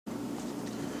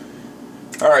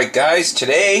Alright guys,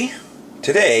 today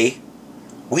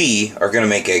we are going to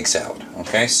make egg salad.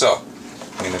 Okay, so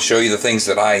I'm going to show you the things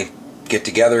that I get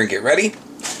together and get ready.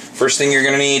 First thing you're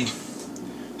going to need,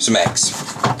 some eggs.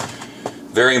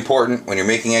 Very important when you're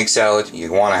making egg salad,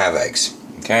 you want to have eggs.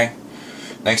 Okay.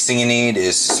 Next thing you need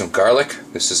is some garlic.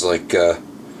 This is like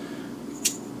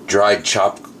dried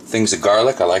chopped things of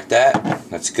garlic. I like that.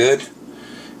 That's good.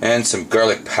 And some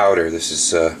garlic powder. This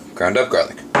is ground up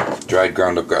garlic. Dried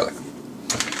ground up garlic.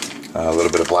 A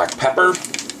little bit of black pepper.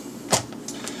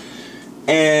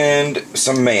 And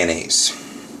some mayonnaise.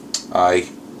 I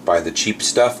buy the cheap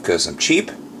stuff because I'm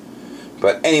cheap.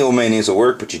 But any old mayonnaise will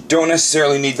work, but you don't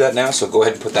necessarily need that now, so go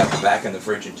ahead and put that back in the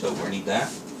fridge until we need that.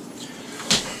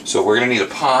 So we're going to need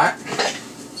a pot.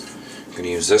 I'm going to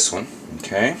use this one.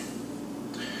 Okay.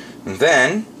 And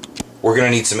then we're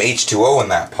going to need some H2O in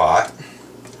that pot.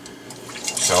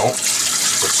 So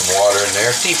put some water in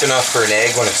there, deep enough for an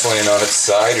egg when it's laying on its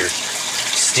side or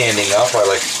standing up. I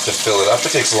like to fill it up.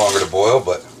 It takes longer to boil,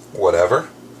 but whatever.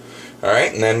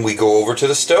 Alright, and then we go over to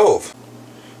the stove.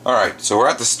 Alright, so we're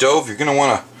at the stove. You're going to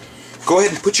want to go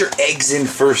ahead and put your eggs in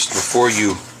first before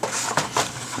you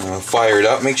fire it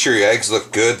up. Make sure your eggs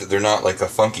look good, that they're not like a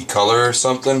funky color or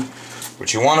something.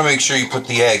 But you want to make sure you put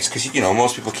the eggs, because you know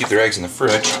most people keep their eggs in the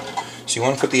fridge. So you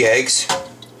want to put the eggs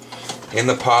in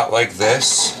the pot like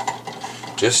this.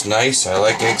 Just nice. I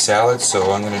like egg salad,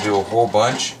 so I'm going to do a whole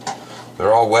bunch.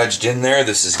 They're all wedged in there.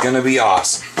 This is going to be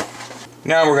awesome.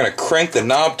 Now we're going to crank the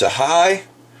knob to high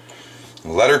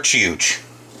and let her chooch.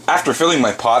 After filling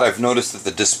my pot, I've noticed that the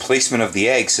displacement of the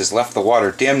eggs has left the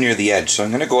water damn near the edge, so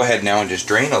I'm going to go ahead now and just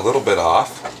drain a little bit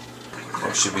off.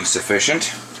 That should be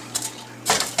sufficient.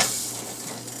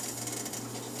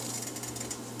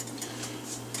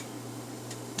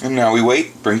 And now we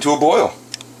wait, bring to a boil.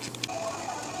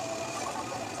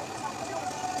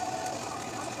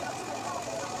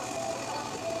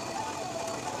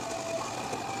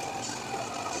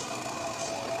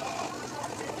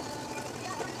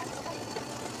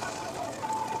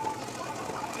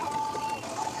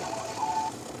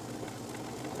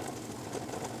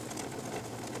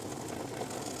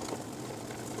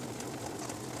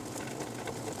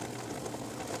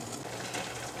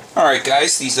 Alright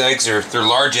guys, these eggs they're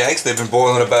large eggs. They've been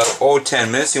boiling about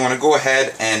 10 minutes. You want to go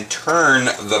ahead and turn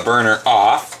the burner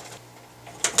off.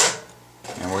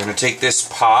 And we're going to take this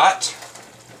pot.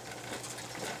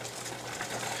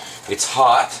 It's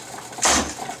hot.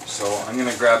 So I'm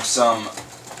going to grab some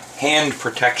hand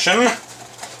protection.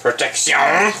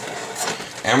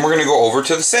 And we're going to go over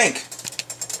to the sink.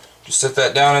 Just set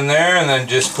that down in there and then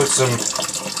just put some...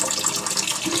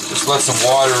 Just let some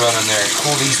water run in there and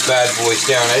cool these bad boys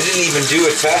down. I didn't even do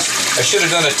a test. I should have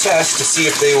done a test to see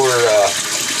if they were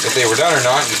done or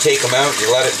not. You take them out, you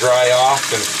let it dry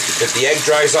off, and if the egg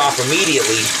dries off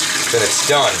immediately, then it's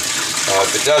done.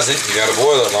 If it doesn't, you got to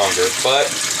boil it longer.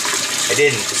 But I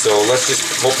didn't, so let's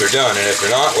just hope they're done. And if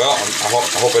they're not, well, I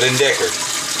hope I didn't dick her.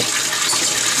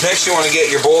 Next, you want to get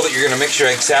your bowl that you're going to mix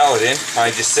your egg salad in. I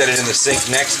just set it in the sink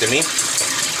next to me,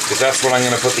 because that's what I'm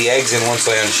going to put the eggs in once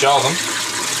I unshell them.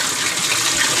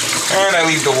 And I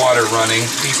leave the water running.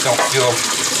 These don't feel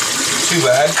too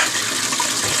bad.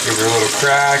 Give her a little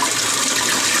crack.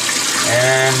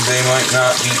 And they might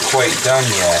not be quite done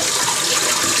yet.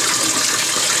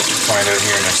 Find out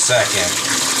here in a second.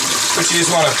 But you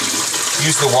just want to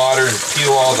use the water and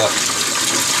peel all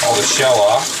the shell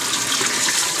off.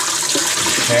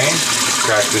 Okay.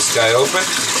 Crack this guy open.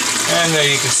 And there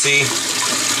you can see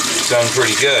it's done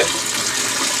pretty good.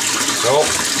 So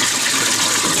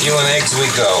peeling eggs we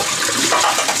go.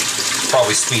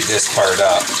 Probably speed this part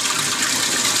up.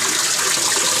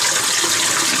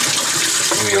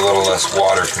 Maybe a little less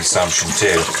water consumption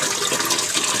too.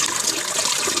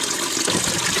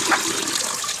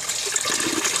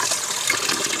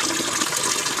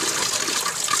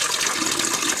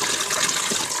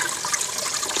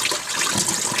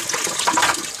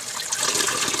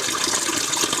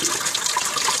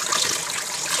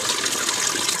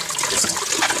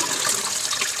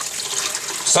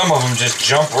 Some of them just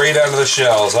jump right out of the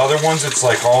shells. Other ones, it's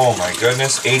like, oh my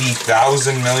goodness,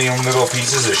 80,000 million little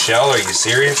pieces of shell. Are you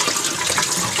serious?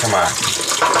 Come on.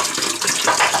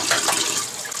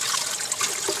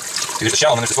 There's a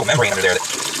shell and then there's this little membrane under there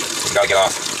that you gotta get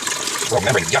off. Little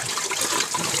membrane, yuck.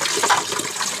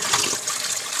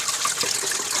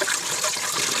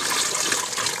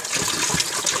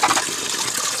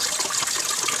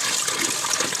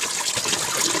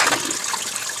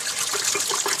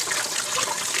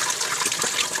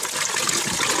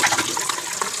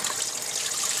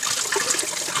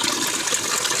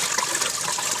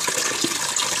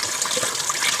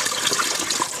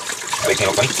 Right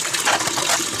handle funny.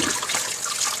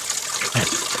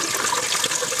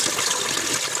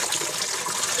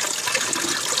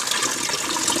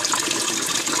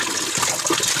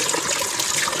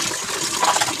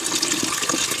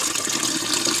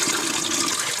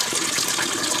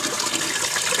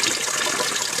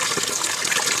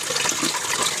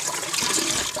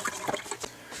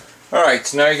 Alright,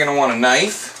 so now you're going to want a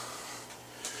knife.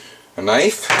 You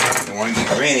want to get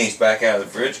your mayonnaise back out of the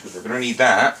fridge because we're going to need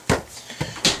that.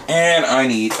 And I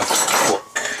need a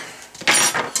fork.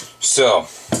 So,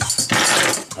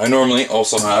 I normally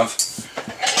also have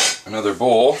another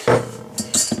bowl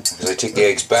because I take the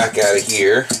eggs back out of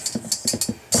here.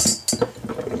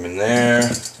 Put them in there.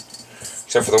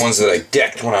 Except for the ones that I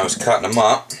decked when I was cutting them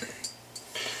up.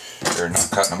 Or not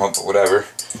cutting them up, but whatever.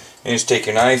 You just take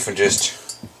your knife and just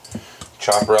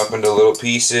chop her up into little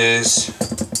pieces.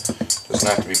 Doesn't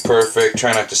have to be perfect.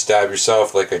 Try not to stab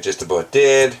yourself like I just about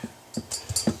did.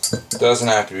 Doesn't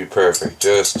have to be perfect.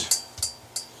 Just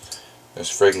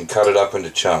friggin' cut it up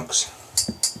into chunks.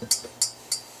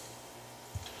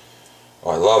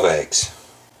 Oh, I love eggs.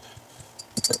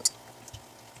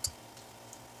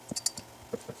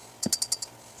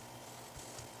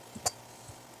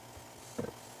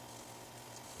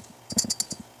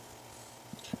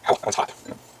 Ow, that one's hot.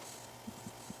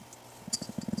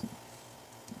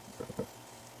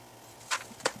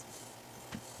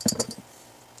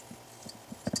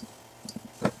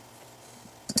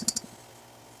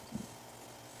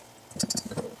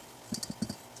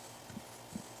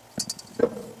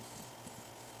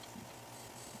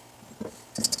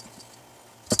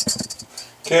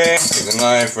 Okay, take the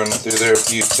knife, run it through there a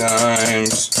few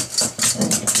times.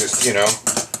 Just, you know,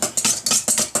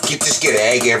 just get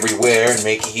egg everywhere and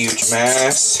make a huge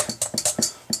mess.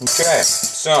 Okay,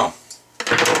 so,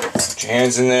 put your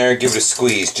hands in there, give it a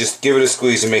squeeze. Just give it a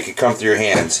squeeze and make it come through your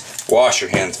hands. Wash your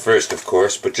hands first, of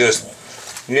course, but just,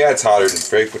 yeah, it's hotter than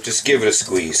frigg, but just give it a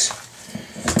squeeze.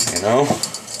 You know?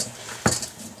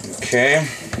 Okay.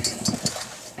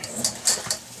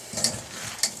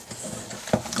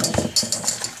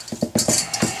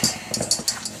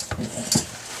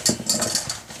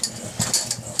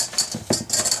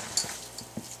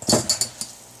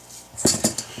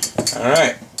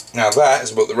 Alright, now that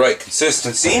is about the right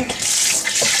consistency.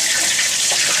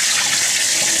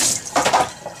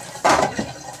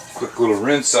 Quick little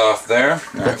rinse off there.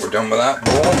 Alright, we're done with that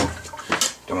bowl.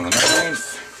 Done with the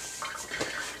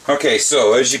knife. Okay,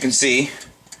 so as you can see,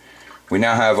 we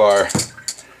now have our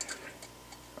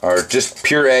just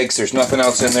pure eggs. There's nothing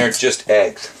else in there, just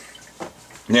eggs.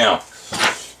 Now,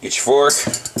 get your fork.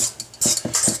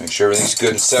 Make sure everything's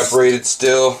good and separated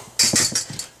still.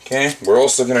 Okay, we're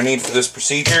also going to need for this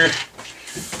procedure,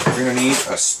 we're going to need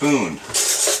a spoon.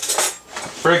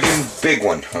 Friggin' big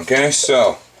one, okay?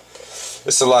 So,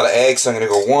 this is a lot of eggs, so I'm going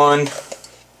to go 1,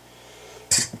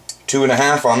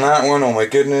 2.5 on that one, oh my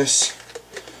goodness,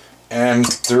 and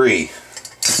 3.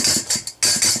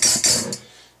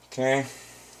 Okay,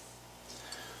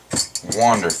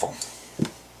 wonderful.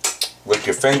 Lick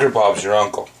your finger, Bob's your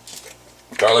uncle.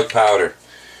 Garlic powder,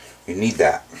 you need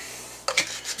that.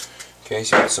 Okay,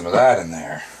 so you got some of that in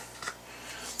there.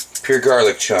 Pure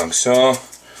garlic chunks. So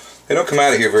they don't come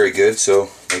out of here very good, so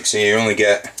like say you only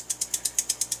get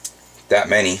that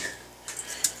many.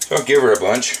 So give her a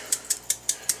bunch.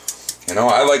 You know,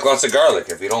 I like lots of garlic.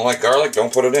 If you don't like garlic,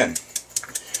 don't put it in.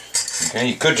 Okay,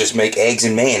 you could just make eggs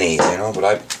and mayonnaise, you know, but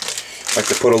I like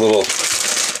to put a little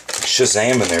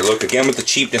Shazam in there. Look, again with the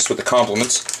cheapness, with the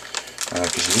compliments,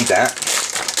 because you need that.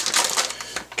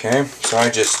 Okay, so I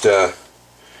just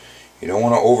you don't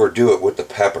want to overdo it with the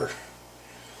pepper.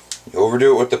 You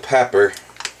overdo it with the pepper,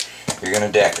 you're going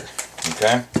to deck her.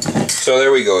 Okay? So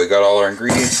there we go. We got all our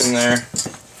ingredients in there.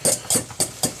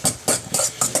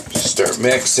 Just start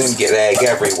mixing. Get egg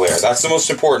everywhere. That's the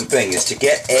most important thing, is to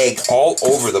get egg all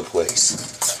over the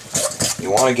place.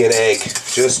 You want to get egg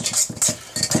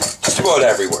just about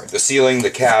everywhere. The ceiling,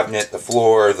 the cabinet, the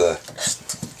floor, in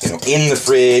the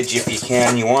fridge if you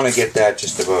can. You want to get that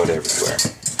just about everywhere.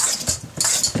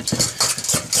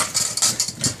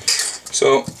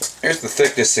 So, here's the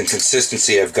thickness and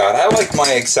consistency I've got. I like my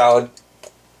egg salad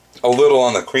a little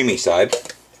on the creamy side.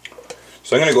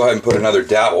 So I'm going to go ahead and put another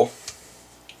dabble.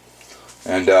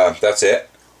 And that's it.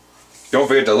 Don't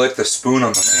forget to lick the spoon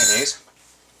on the mayonnaise.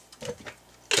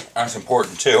 That's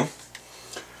important too.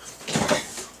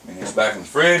 Mayonnaise back in the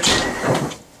fridge.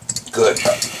 Good.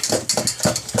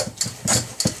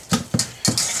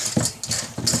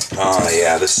 Oh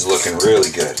yeah, this is looking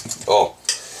really good. Oh,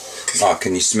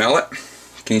 can you smell it?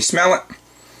 Can you smell it?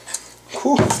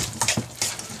 Whew.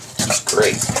 That's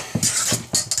great.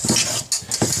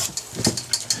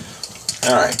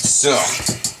 Alright, so, and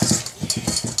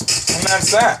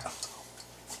that's that.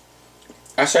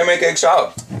 That's how I make egg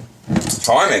salad. That's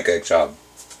how I make egg salad.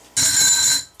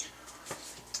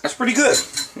 That's pretty good.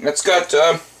 It's got,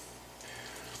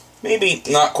 maybe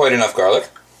not quite enough garlic.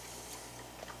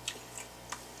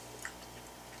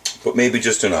 But maybe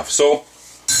just enough. So,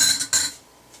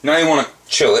 now you want to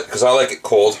chill it, because I like it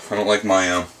cold. I don't like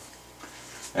my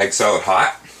egg salad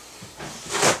hot.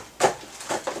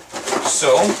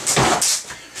 So,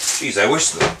 geez, I wish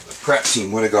the prep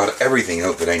team would have got everything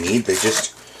out that I need. They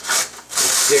just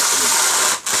stick to me.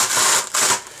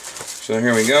 So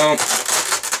here we go.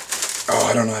 Oh,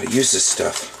 I don't know how to use this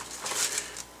stuff.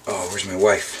 Oh, where's my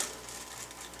wife?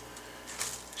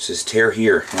 It says tear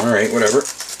here. Alright, whatever.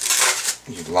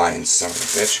 You lying son of a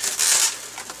bitch.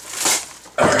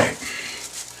 Alright.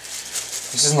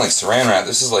 This isn't like saran wrap.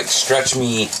 This is like stretch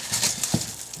me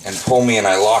and pull me and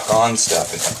I lock on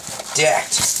stuff. It's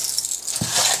decked. It's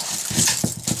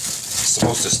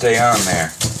supposed to stay on there.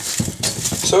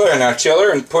 So there, now chill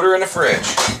her and put her in the fridge.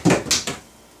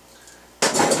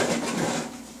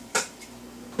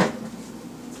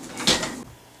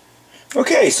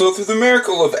 Okay, so through the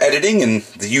miracle of editing and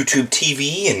the YouTube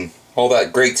TV and all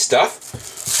that great stuff,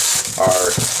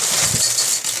 our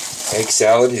egg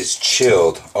salad is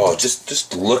chilled. Oh,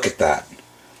 just look at that.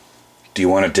 Do you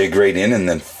want to dig right in and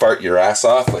then fart your ass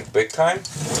off like big time?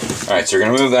 Alright, so we're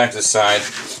going to move that to the side.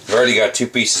 I've already got 2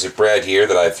 pieces of bread here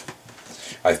that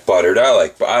I've buttered. I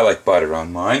like butter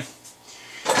on mine.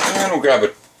 And we'll grab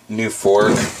a new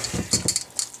fork.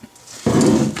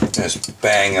 Just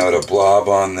bang out a blob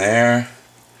on there.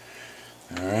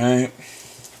 Alright.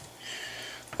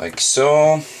 Like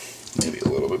so. Maybe a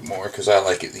little bit more because I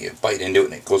like it. You bite into it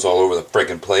and it goes all over the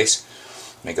friggin' place.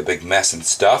 Make a big mess and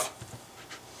stuff.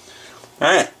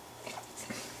 Alright.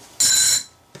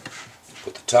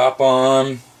 Put the top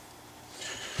on.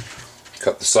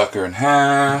 Cut the sucker in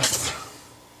half.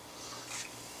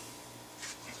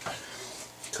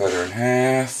 Cut her in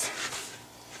half.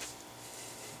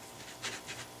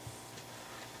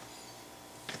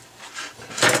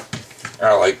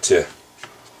 I like to,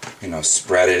 you know,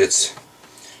 spread it. It's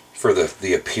for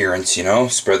the appearance, you know.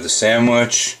 Spread the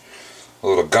sandwich. A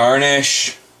little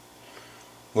garnish.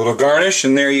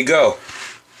 And there you go.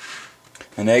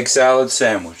 An egg salad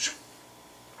sandwich.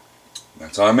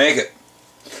 That's how I make it.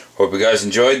 Hope you guys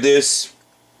enjoyed this.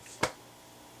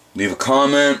 Leave a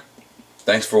comment.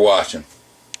 Thanks for watching.